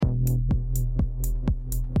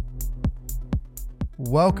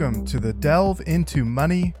Welcome to the Delve Into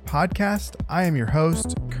Money podcast. I am your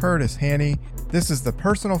host, Curtis Haney. This is the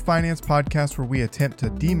personal finance podcast where we attempt to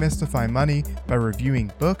demystify money by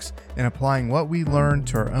reviewing books and applying what we learn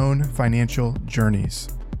to our own financial journeys.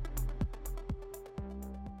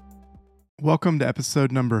 Welcome to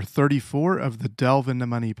episode number 34 of the Delve Into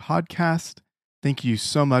Money podcast. Thank you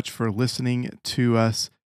so much for listening to us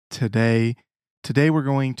today. Today we're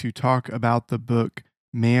going to talk about the book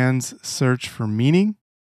Man's Search for Meaning,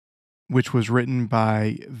 which was written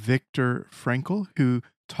by Viktor Frankl, who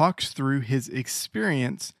talks through his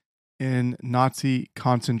experience in Nazi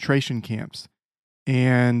concentration camps.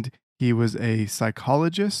 And he was a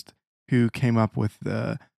psychologist who came up with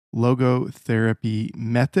the logotherapy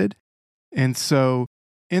method. And so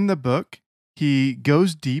in the book, he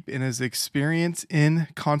goes deep in his experience in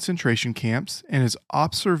concentration camps and his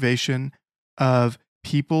observation of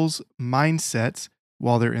people's mindsets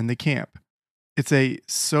while they're in the camp. It's a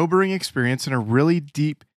sobering experience and a really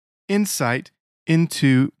deep insight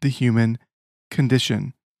into the human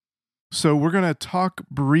condition. So we're going to talk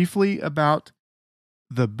briefly about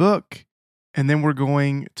the book, and then we're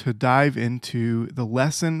going to dive into the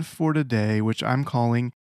lesson for today, which I'm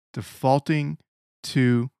calling Defaulting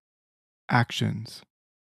to Actions.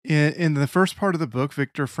 In the first part of the book,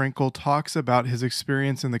 Viktor Frankl talks about his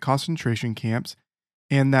experience in the concentration camps,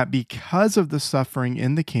 and that because of the suffering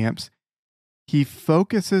in the camps, he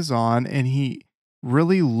focuses on and he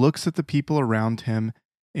really looks at the people around him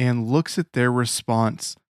and looks at their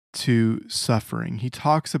response to suffering. He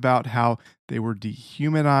talks about how they were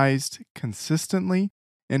dehumanized consistently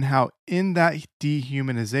and how in that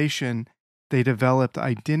dehumanization, they developed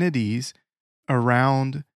identities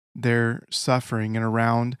around their suffering and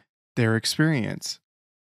around their experience.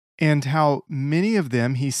 And how many of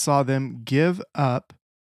them, he saw them give up,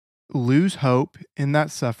 lose hope in that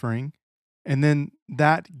suffering. And then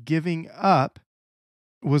that giving up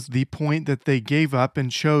was the point that they gave up and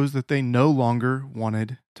chose that they no longer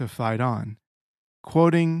wanted to fight on.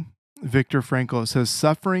 Quoting Viktor Frankl, it says,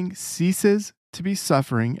 "Suffering ceases to be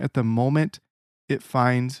suffering at the moment it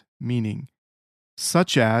finds meaning,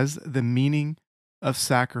 such as the meaning of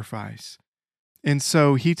sacrifice." And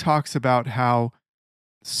so he talks about how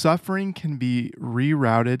suffering can be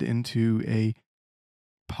rerouted into a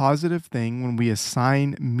positive thing when we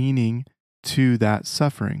assign meaning to that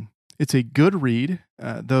suffering. It's a good read,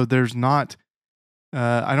 though there's not,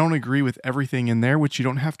 I don't agree with everything in there, which you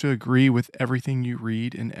don't have to agree with everything you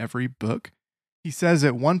read in every book. He says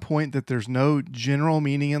at one point that there's no general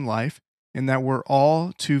meaning in life and that we're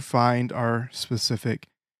all to find our specific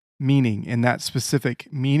meaning. And that specific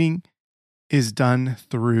meaning is done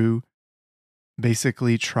through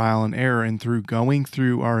basically trial and error and through going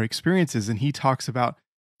through our experiences. And he talks about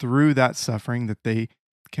through that suffering that they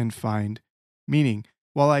can find meaning.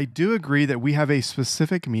 While I do agree that we have a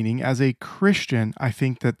specific meaning, as a Christian, I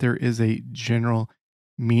think that there is a general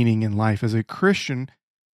meaning in life. As a Christian,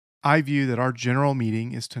 I view that our general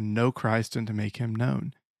meaning is to know Christ and to make him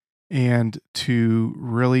known and to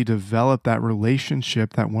really develop that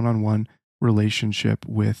relationship, that one-on-one relationship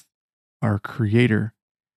with our Creator.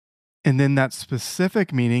 And then that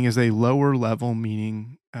specific meaning is a lower level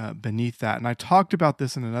meaning beneath that. And I talked about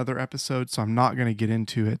this in another episode, so I'm not going to get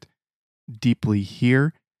into it deeply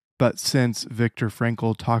here. But since Viktor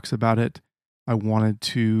Frankl talks about it, I wanted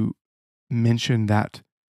to mention that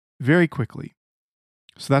very quickly.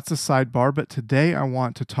 So that's a sidebar. But today I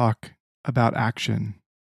want to talk about action.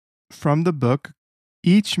 From the book,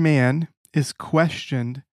 each man is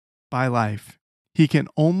questioned by life. He can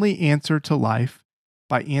only answer to life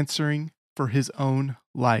by answering for his own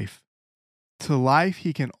life. To life,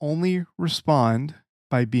 he can only respond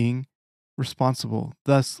by being responsible.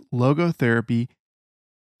 Thus, logotherapy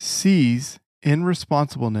sees in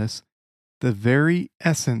responsibleness the very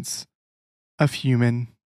essence of human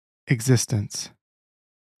existence.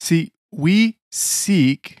 See, we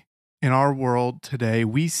seek in our world today,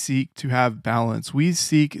 we seek to have balance. We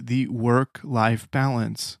seek the work-life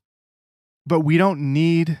balance. But we don't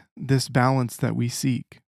need this balance that we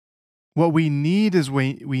seek. What we need is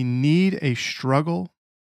we need a struggle,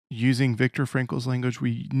 using Viktor Frankl's language,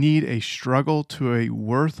 we need a struggle to a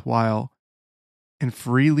worthwhile and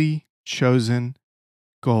freely chosen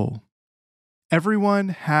goal. Everyone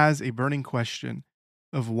has a burning question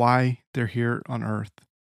of why they're here on earth.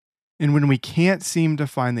 And when we can't seem to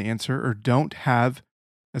find the answer or don't have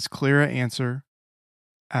as clear an answer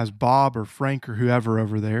as Bob or Frank or whoever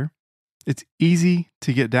over there, it's easy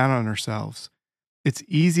to get down on ourselves. It's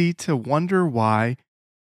easy to wonder why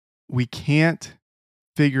we can't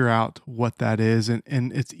figure out what that is. And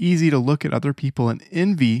it's easy to look at other people and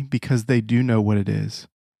envy because they do know what it is.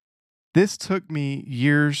 This took me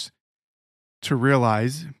years to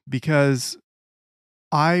realize because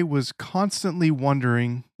I was constantly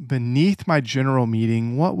wondering beneath my general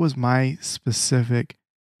meaning, what was my specific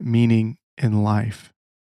meaning in life?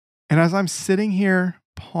 And as I'm sitting here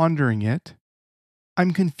pondering it,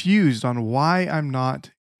 I'm confused on why I'm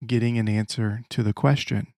not getting an answer to the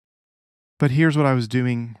question. But here's what I was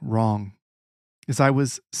doing wrong is I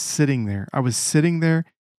was sitting there. I was sitting there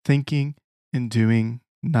thinking and doing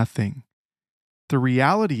nothing. The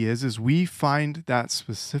reality is we find that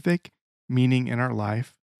specific meaning in our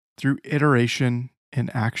life through iteration and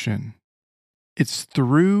action. It's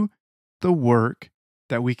through the work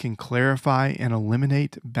that we can clarify and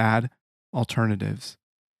eliminate bad alternatives.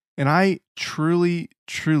 And I truly,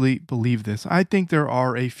 truly believe this. I think there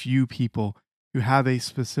are a few people who have a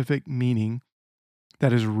specific meaning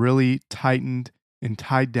that is really tightened and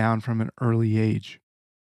tied down from an early age.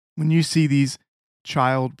 When you see these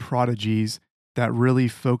child prodigies that really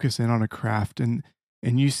focus in on a craft and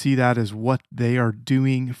you see that as what they are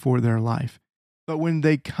doing for their life. But when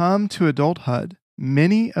they come to adulthood,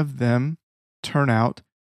 many of them turn out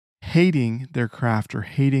hating their craft or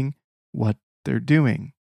hating what they're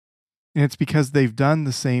doing. And it's because they've done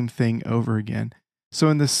the same thing over again. So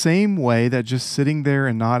in the same way that just sitting there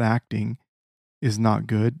and not acting is not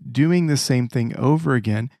good, doing the same thing over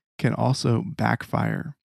again can also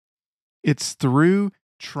backfire. It's through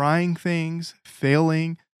trying things,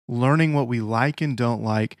 failing, learning what we like and don't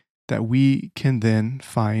like, that we can then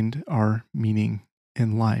find our meaning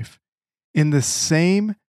in life. In the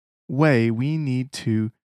same way, we need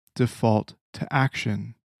to default to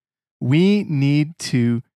action. We need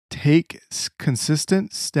to take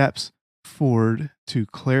consistent steps forward to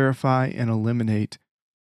clarify and eliminate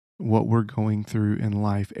what we're going through in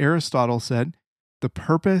life. Aristotle said, the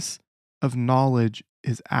purpose of knowledge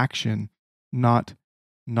is action, not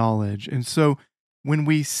knowledge. And so when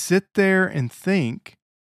we sit there and think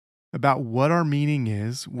about what our meaning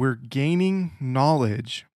is, we're gaining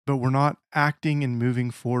knowledge, but we're not acting and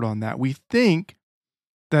moving forward on that. We think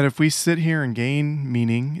that if we sit here and gain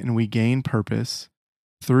meaning and we gain purpose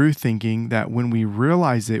through thinking, that when we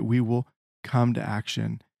realize it, we will come to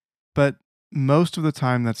action. But most of the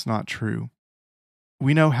time, that's not true.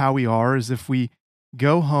 We know how we are is if we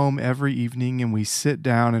go home every evening and we sit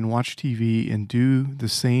down and watch TV and do the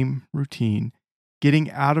same routine, getting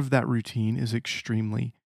out of that routine is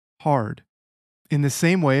extremely hard. In the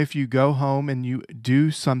same way, if you go home and you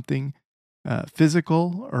do something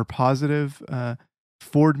physical or positive,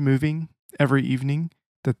 forward moving every evening,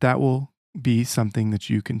 that will be something that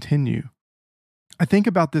you continue. I think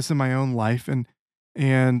about this in my own life,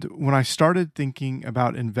 and when I started thinking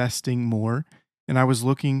about investing more, and I was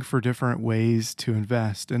looking for different ways to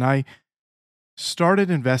invest, and I started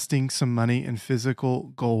investing some money in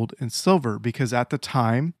physical gold and silver because at the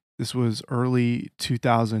time, this was early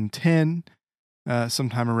 2010,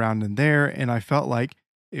 sometime around in there, and I felt like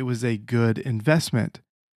it was a good investment.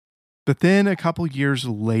 But then a couple years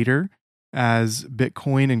later, as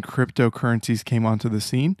Bitcoin and cryptocurrencies came onto the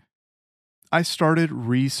scene, I started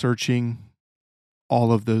researching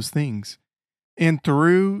all of those things. And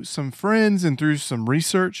through some friends and through some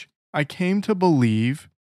research, I came to believe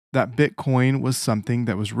that Bitcoin was something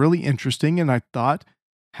that was really interesting and I thought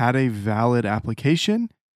had a valid application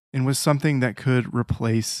and was something that could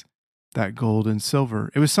replace that gold and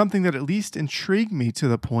silver. It was something that at least intrigued me to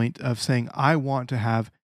the point of saying, I want to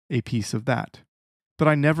have a piece of that. But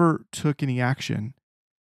I never took any action.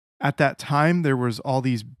 At that time, there was all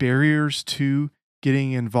these barriers to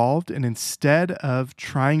getting involved. And instead of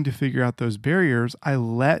trying to figure out those barriers, I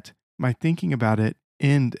let my thinking about it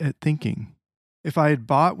end at thinking. If I had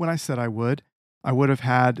bought when I said I would have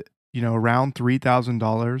had, around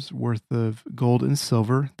 $3,000 worth of gold and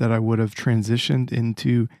silver that I would have transitioned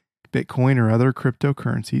into Bitcoin or other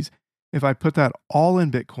cryptocurrencies. If I put that all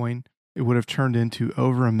in Bitcoin, it would have turned into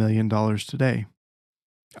over $1 million today.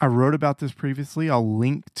 I wrote about this previously. I'll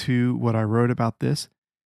link to what I wrote about this.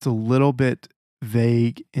 It's a little bit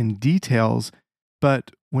vague in details,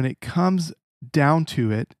 but when it comes down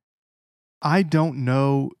to it, I don't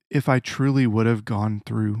know if I truly would have gone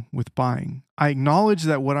through with buying. I acknowledge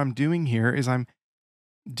that what I'm doing here is I'm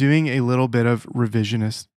doing a little bit of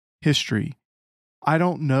revisionist history. I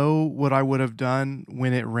don't know what I would have done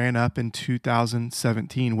when it ran up in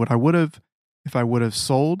 2017. What I would have, if I would have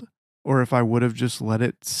sold, or if I would have just let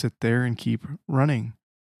it sit there and keep running.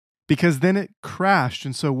 Because then it crashed.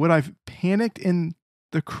 And so would I've panicked in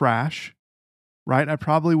the crash, right? I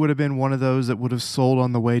probably would have been one of those that would have sold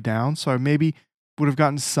on the way down. So I maybe would have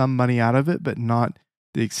gotten some money out of it, but not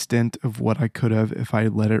the extent of what I could have if I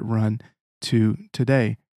let it run to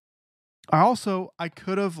today. I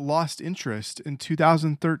could have lost interest in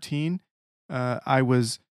 2013.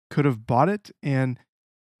 Could have bought it, and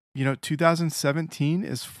 2017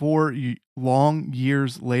 is long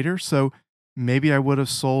years later. So maybe I would have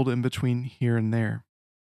sold in between here and there.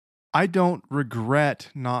 I don't regret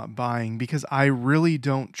not buying because I really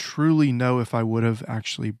don't truly know if I would have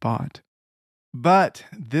actually bought. But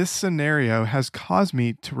this scenario has caused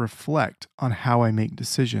me to reflect on how I make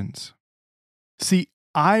decisions. See,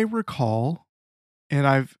 I recall, and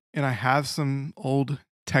I have some old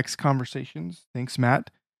text conversations, thanks Matt,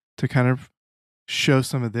 to kind of show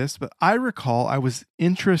some of this, but I recall I was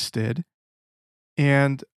interested,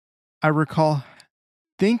 and I recall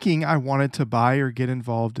thinking I wanted to buy or get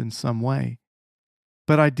involved in some way.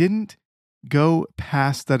 But I didn't go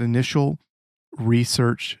past that initial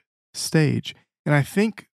research stage. And I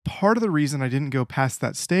think part of the reason I didn't go past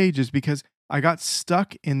that stage is because I got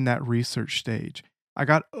stuck in that research stage. I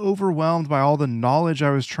got overwhelmed by all the knowledge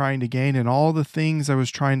I was trying to gain and all the things I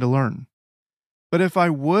was trying to learn. But if I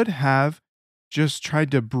would have just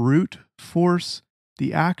tried to brute force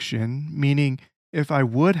the action, meaning if I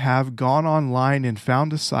would have gone online and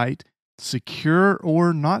found a site, secure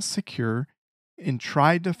or not secure, and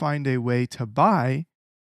tried to find a way to buy,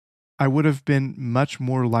 I would have been much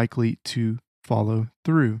more likely to follow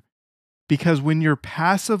through. Because when you're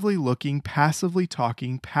passively looking, passively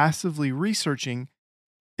talking, passively researching,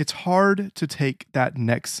 it's hard to take that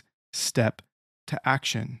next step to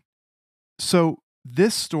action. So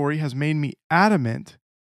this story has made me adamant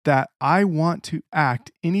that I want to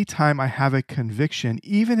act anytime I have a conviction,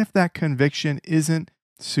 even if that conviction isn't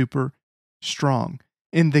super strong.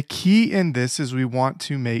 And the key in this is we want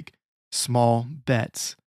to make small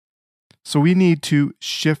bets. So we need to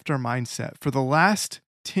shift our mindset. For the last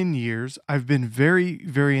 10 years, I've been very,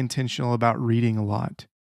 very intentional about reading a lot.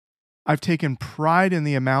 I've taken pride in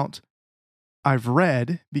the amount I've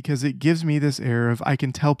read because it gives me this air of I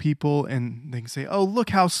can tell people and they can say, oh,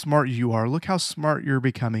 look how smart you are. Look how smart you're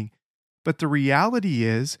becoming. But the reality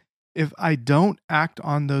is, if I don't act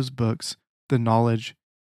on those books, the knowledge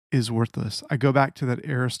is worthless. I go back to that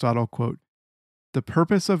Aristotle quote. The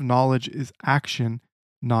purpose of knowledge is action,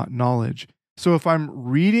 not knowledge. So if I'm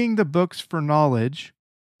reading the books for knowledge,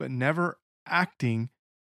 but never acting,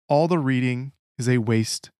 all the reading is a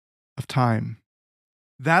waste of time.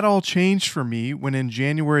 That all changed for me when in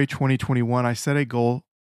January 2021, I set a goal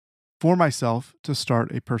for myself to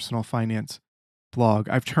start a personal finance blog.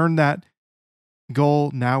 I've turned that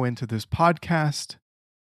goal now into this podcast,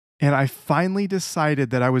 and I finally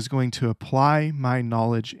decided that I was going to apply my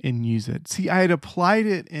knowledge and use it. See, I had applied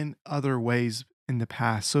it in other ways in the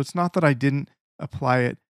past, so it's not that I didn't apply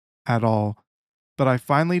it at all, but I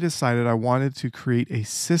finally decided I wanted to create a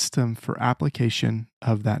system for application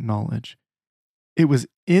of that knowledge. It was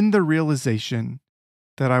in the realization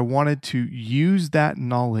that I wanted to use that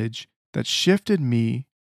knowledge that shifted me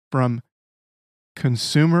from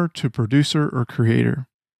consumer to producer or creator.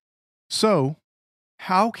 So,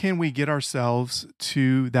 how can we get ourselves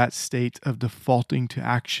to that state of defaulting to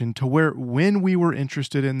action to where when we were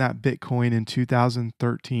interested in that Bitcoin in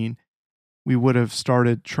 2013, we would have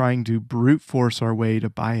started trying to brute force our way to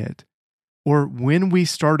buy it? Or when we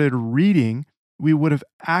started reading, we would have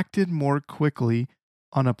acted more quickly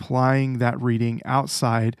on applying that reading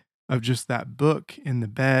outside of just that book in the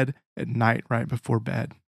bed at night right before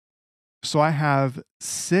bed. So I have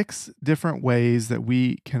 6 different ways that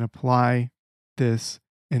we can apply this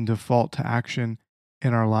and default to action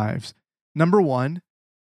in our lives. Number 1,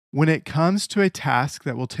 when it comes to a task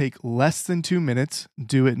that will take less than 2 minutes,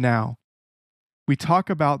 do it now. We talk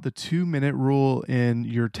about the 2-minute rule in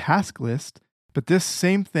your task list, but this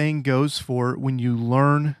same thing goes for when you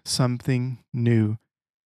learn something new.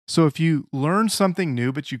 So if you learn something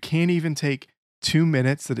new, but you can't even take 2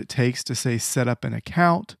 minutes that it takes to say set up an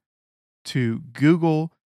account, to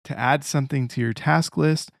Google, to add something to your task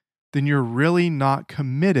list, then you're really not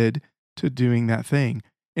committed to doing that thing.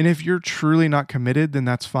 And if you're truly not committed, then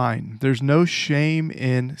that's fine. There's no shame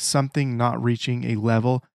in something not reaching a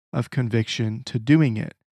level of conviction to doing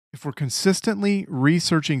it. If we're consistently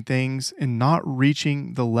researching things and not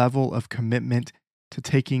reaching the level of commitment to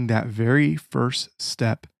taking that very first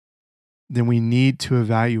step, then we need to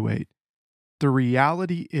evaluate. The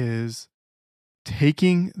reality is,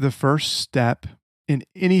 taking the first step in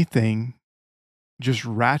anything just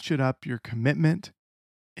ratchet up your commitment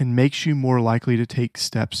and makes you more likely to take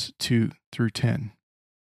steps 2 through 10.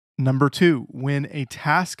 Number 2, when a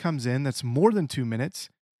task comes in that's more than 2 minutes,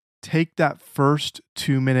 take that first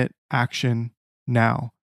 2-minute action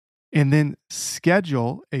now. And then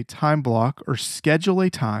schedule a time block or schedule a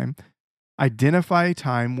time, identify a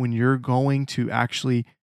time when you're going to actually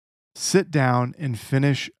sit down and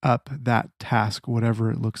finish up that task, whatever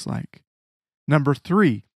it looks like. Number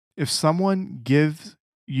 3, if someone gives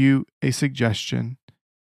you a suggestion,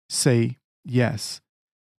 say yes.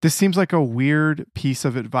 This seems like a weird piece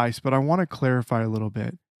of advice, but I want to clarify a little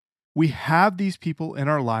bit. We have these people in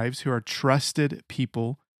our lives who are trusted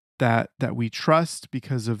people that we trust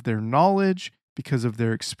because of their knowledge, because of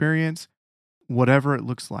their experience, whatever it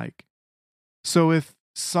looks like. So if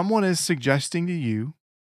someone is suggesting to you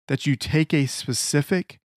that you take a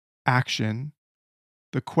specific action,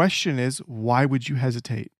 the question is, why would you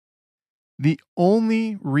hesitate? The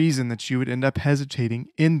only reason that you would end up hesitating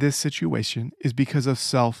in this situation is because of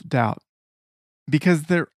self-doubt. Because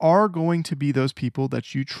there are going to be those people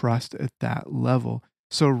that you trust at that level.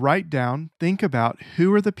 So write down, think about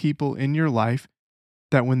who are the people in your life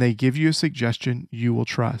that when they give you a suggestion, you will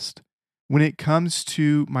trust. When it comes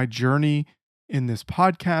to my journey in this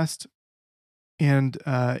podcast and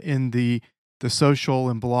in the social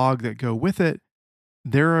and blog that go with it,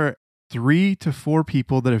 there are 3 to 4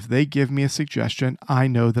 people that if they give me a suggestion, I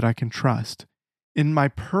know that I can trust. In my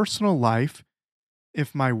personal life,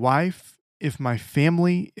 if my wife, if my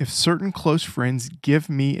family, if certain close friends give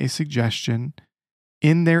me a suggestion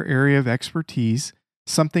in their area of expertise,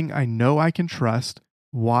 something I know I can trust,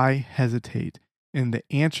 why hesitate? And the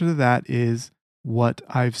answer to that is what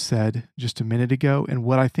I've said just a minute ago, and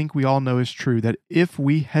what I think we all know is true, that if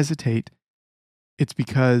we hesitate, it's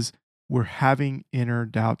because we're having inner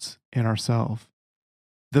doubts in ourselves.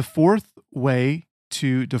 The 4th way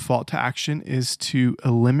to default to action is to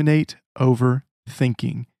eliminate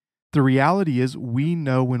overthinking. The reality is we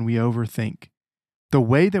know when we overthink. The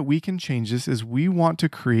way that we can change this is we want to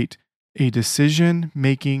create a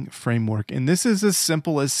decision-making framework. And this is as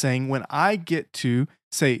simple as saying when I get to,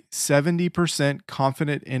 say, 70%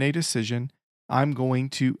 confident in a decision, I'm going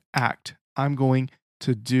to act. I'm going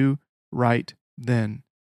to do right then.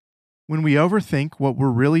 When we overthink, what we're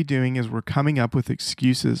really doing is we're coming up with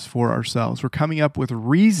excuses for ourselves. We're coming up with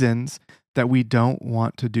reasons that we don't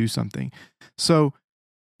want to do something. So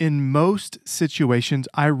in most situations,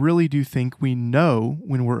 I really do think we know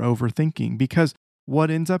when we're overthinking, because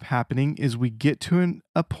what ends up happening is we get to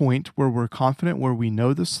a point where we're confident, where we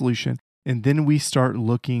know the solution, and then we start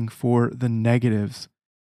looking for the negatives.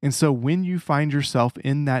 And so when you find yourself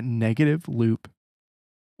in that negative loop,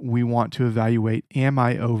 we want to evaluate, am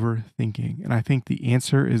I overthinking? And I think the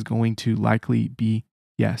answer is going to likely be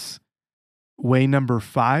yes. Way number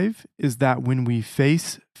 5 is that when we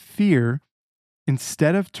face fear,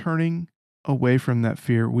 instead of turning away from that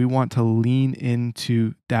fear, we want to lean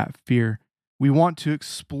into that fear. We want to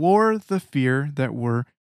explore the fear that we're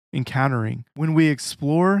encountering. When we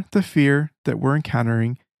explore the fear that we're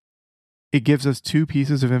encountering, it gives us 2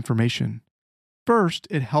 pieces of information. First,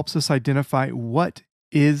 it helps us identify what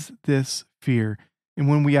is this fear. And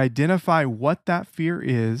when we identify what that fear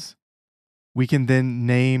is, we can then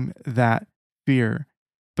name that fear.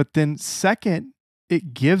 But then second,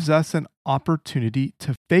 it gives us an opportunity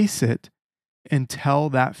to face it and tell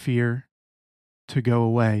that fear to go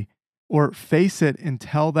away, or face it and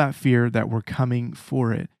tell that fear that we're coming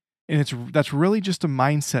for it. And that's really just a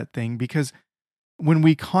mindset thing, because when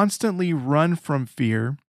we constantly run from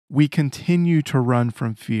fear, we continue to run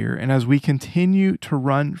from fear. And as we continue to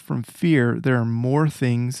run from fear, there are more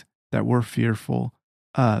things that we're fearful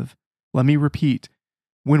of. Let me repeat.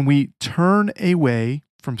 When we turn away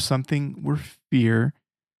from something we fear,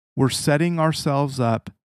 we're setting ourselves up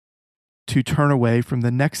to turn away from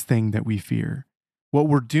the next thing that we fear. What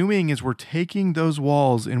we're doing is we're taking those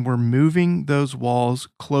walls and we're moving those walls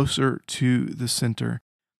closer to the center,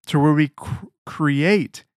 to where we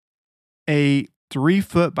create a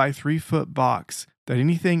 3-foot by 3-foot box, that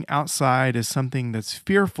anything outside is something that's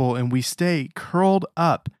fearful, and we stay curled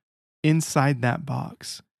up inside that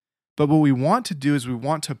box. But what we want to do is we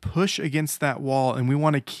want to push against that wall, and we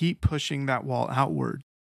want to keep pushing that wall outward.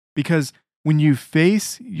 Because when you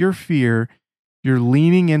face your fear, you're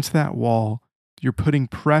leaning into that wall, you're putting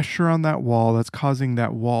pressure on that wall that's causing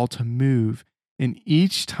that wall to move. And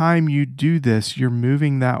each time you do this, you're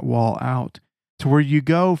moving that wall out to where you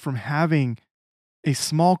go from having a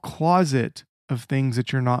small closet of things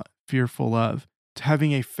that you're not fearful of to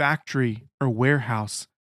having a factory or warehouse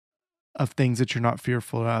of things that you're not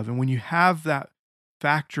fearful of. And when you have that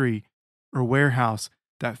factory or warehouse,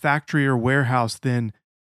 that factory or warehouse then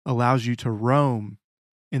allows you to roam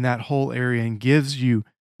in that whole area and gives you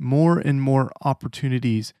more and more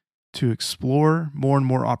opportunities to explore, more and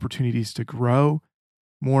more opportunities to grow,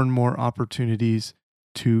 more and more opportunities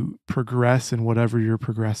to progress in whatever you're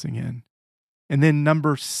progressing in. And then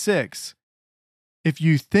number 6, if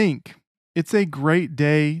you think it's a great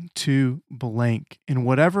day to blank in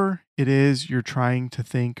whatever it is you're trying to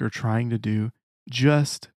think or trying to do,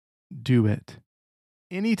 just do it.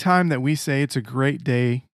 Anytime that we say it's a great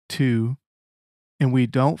day to, and we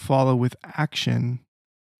don't follow with action,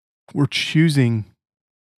 we're choosing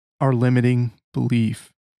our limiting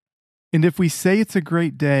belief. And if we say it's a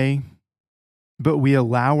great day, but we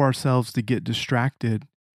allow ourselves to get distracted,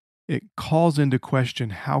 it calls into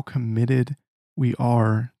question how committed we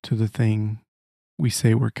are to the thing we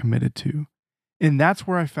say we're committed to. And that's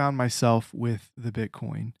where I found myself with the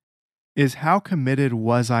Bitcoin, is how committed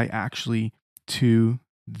was I actually to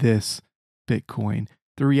this Bitcoin?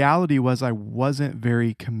 The reality was I wasn't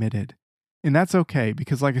very committed. And that's okay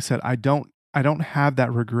because like I said, I don't have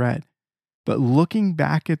that regret. But looking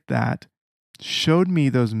back at that showed me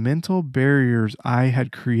those mental barriers I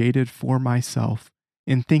had created for myself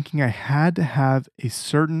in thinking I had to have a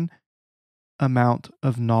certain amount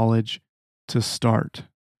of knowledge to start.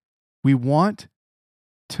 We want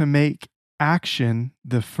to make action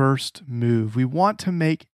the first move. We want to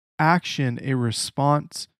make action a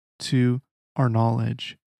response to our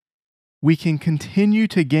knowledge. We can continue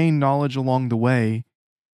to gain knowledge along the way,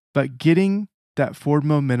 but getting that forward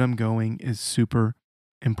momentum going is super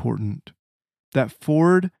important. That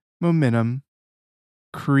forward momentum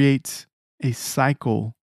creates a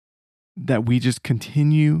cycle that we just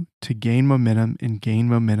continue to gain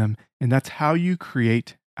momentum. And that's how you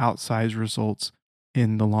create outsized results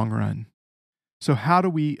in the long run. So how do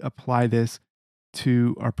we apply this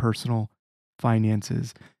to our personal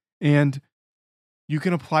finances? And you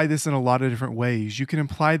can apply this in a lot of different ways. You can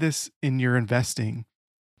apply this in your investing.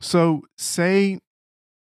 So say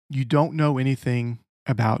you don't know anything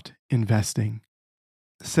about investing.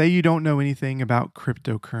 Say you don't know anything about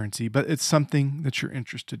cryptocurrency, but it's something that you're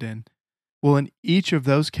interested in. Well, in each of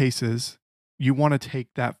those cases, you want to take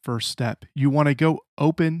that first step. You want to go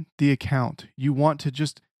open the account. You want to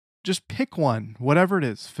just pick one, whatever it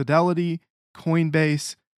is, Fidelity,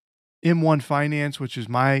 Coinbase, M1 Finance, which is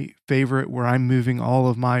my favorite, where I'm moving all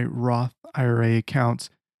of my Roth IRA accounts.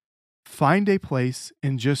 Find a place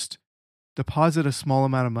and just deposit a small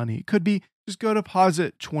amount of money. It could be just go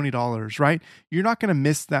deposit $20, right? You're not going to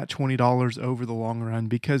miss that $20 over the long run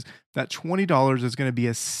because that $20 is going to be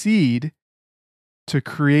a seed to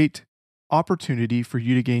create opportunity for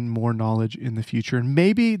you to gain more knowledge in the future. And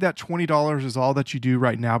maybe that $20 is all that you do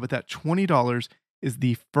right now, but that $20 is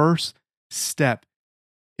the first step.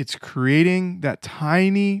 It's creating that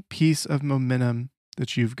tiny piece of momentum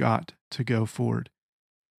that you've got to go forward.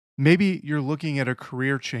 Maybe you're looking at a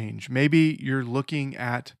career change. Maybe you're looking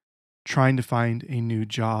at trying to find a new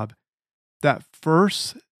job. That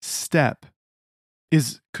first step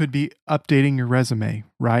could be updating your resume,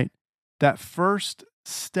 right? That first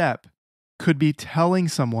step could be telling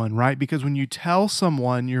someone, right? Because when you tell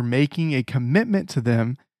someone, you're making a commitment to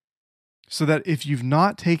them so that if you've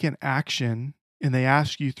not taken action and they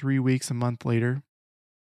ask you 3 weeks, a month later,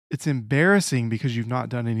 it's embarrassing because you've not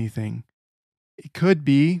done anything. It could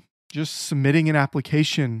be just submitting an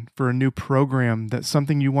application for a new program that's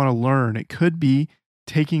something you want to learn. It could be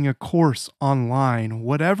taking a course online.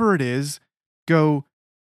 Whatever it is, go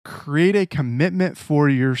create a commitment for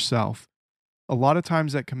yourself. A lot of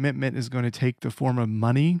times that commitment is going to take the form of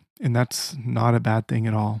money, and that's not a bad thing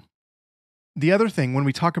at all. The other thing when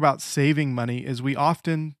we talk about saving money is we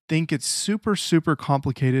often think it's super, super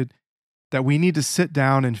complicated, that we need to sit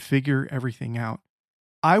down and figure everything out.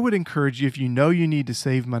 I would encourage you, if you know you need to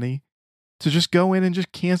save money, to just go in and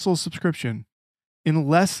just cancel a subscription. In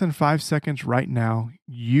less than 5 seconds right now,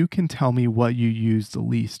 you can tell me what you use the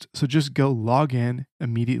least. So just go log in,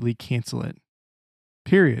 immediately cancel it.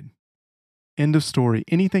 Period. End of story.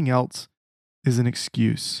 Anything else is an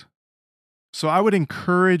excuse. So I would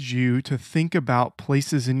encourage you to think about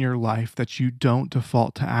places in your life that you don't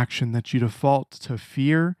default to action, that you default to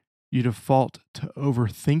fear, you default to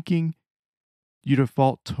overthinking, you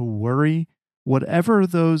default to worry. Whatever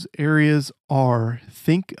those areas are,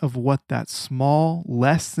 think of what that small,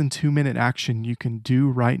 less than 2-minute action you can do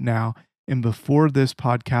right now. And before this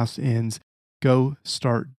podcast ends, go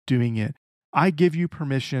start doing it. I give you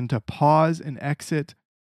permission to pause and exit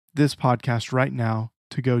this podcast right now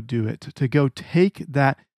to go do it, to go take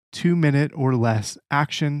that 2-minute or less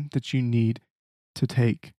action that you need to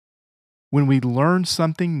take. When we learn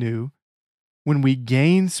something new, when we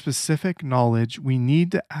gain specific knowledge, we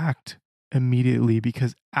need to act immediately,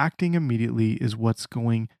 because acting immediately is what's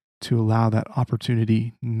going to allow that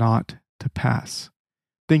opportunity not to pass.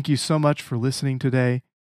 Thank you so much for listening today.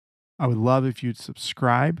 I would love if you'd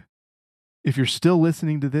subscribe. If you're still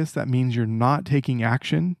listening to this, that means you're not taking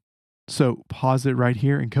action. So pause it right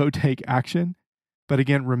here and go take action. But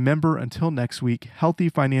again, remember, until next week, healthy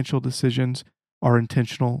financial decisions are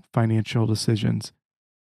intentional financial decisions.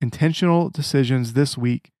 Intentional decisions this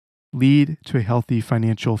week lead to a healthy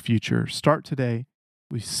financial future. Start today.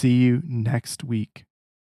 We see you next week.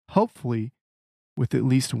 Hopefully, with at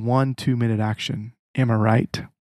least 1 2-minute action. Am I right?